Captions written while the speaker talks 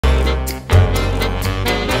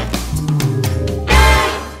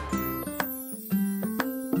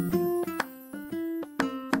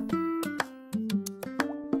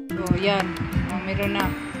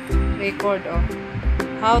record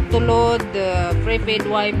how to load the prepaid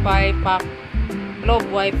wifi pack, globe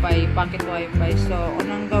wifi, pocket wifi. So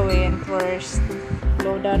unang gawin, first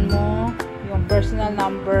loadan mo yung personal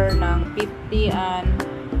number ng 50 and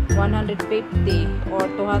 150 or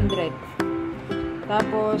 200.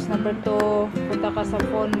 Tapos number 2, punta ka sa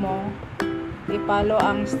phone mo, i-follow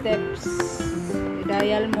ang steps,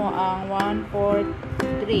 i-dial mo ang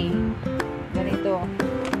 143 ganito.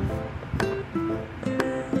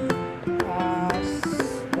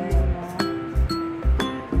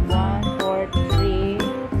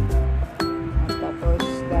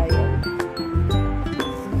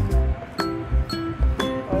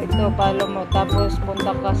 Follow mo, tapos punta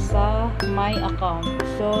ka sa my account,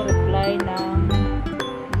 so reply ng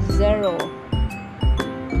 0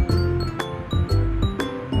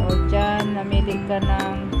 o dyan namili ka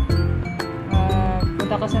ng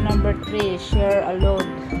punta ka sa number 3, share a load,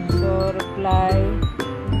 so reply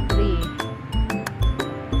 3.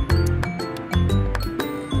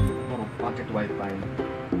 Pocket wifi.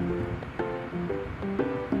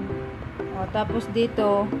 Tapos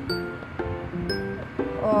dito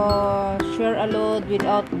share a load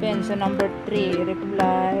without pen, so number 3,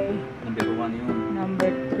 reply Number 1 yun. number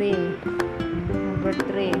 3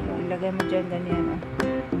 ilagay mo dyan ganyan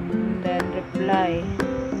and then reply.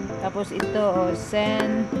 Tapos ito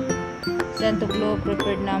send to globe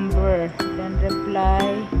prepared number, then reply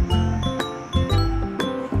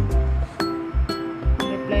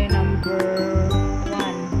number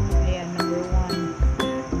 1. Ayan, number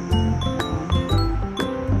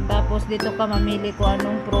 1. Tapos dito ka mamili kung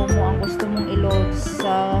anong promo ang gusto mong i-load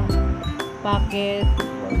sa packet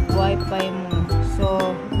wifi mo.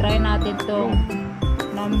 So try natin tong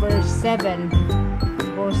number 7,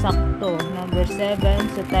 o sakto number 7,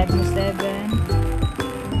 so type mo 7,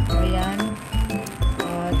 ayan,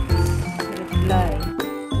 at reply.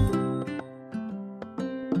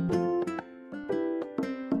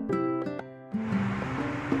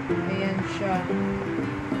 Ayan siya.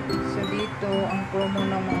 So dito ang promo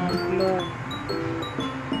ng mga globe.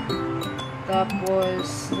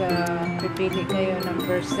 Tapos pipili kayo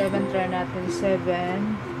number 7, try natin 7,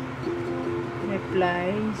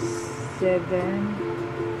 reply 7,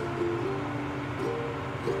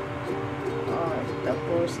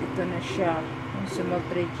 tapos ito na siya, sumag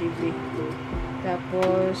 3 GB.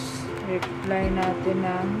 Tapos reply natin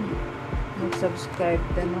ng mag-subscribe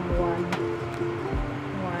na ng 1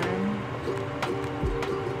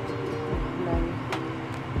 reply.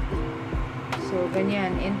 So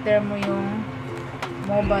ganyan, enter mo yung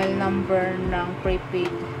mobile number ng prepaid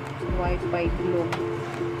wifi globe.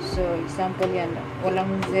 So example yan,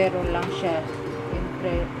 walang 0 lang siya,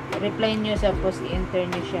 reply nyo, tapos i-enter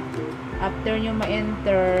nyo siya. After nyo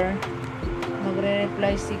ma-enter,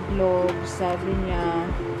 magre-reply si globe, sabi niya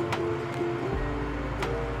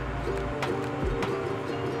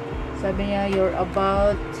you're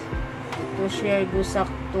about to share gusak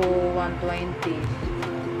to 120.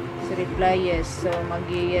 So reply yes, so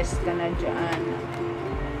mag-yes ka na dyan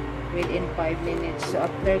within 5 minutes. So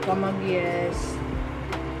after ka mag-yes,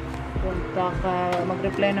 punta ka,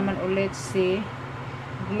 mag-reply naman ulit si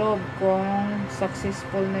globe kung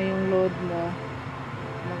successful na yung load mo.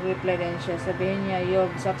 Mag-reply din siya, sabihin niya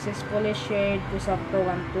you've successfully shared to sakto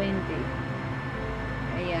 120.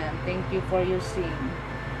 Ayan, thank you for using.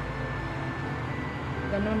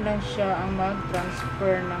 Ganun lang siya ang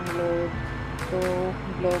mag-transfer ng load to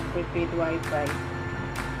globe prepaid wifi.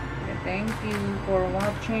 Okay, thank you for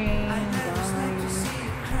watching, guys.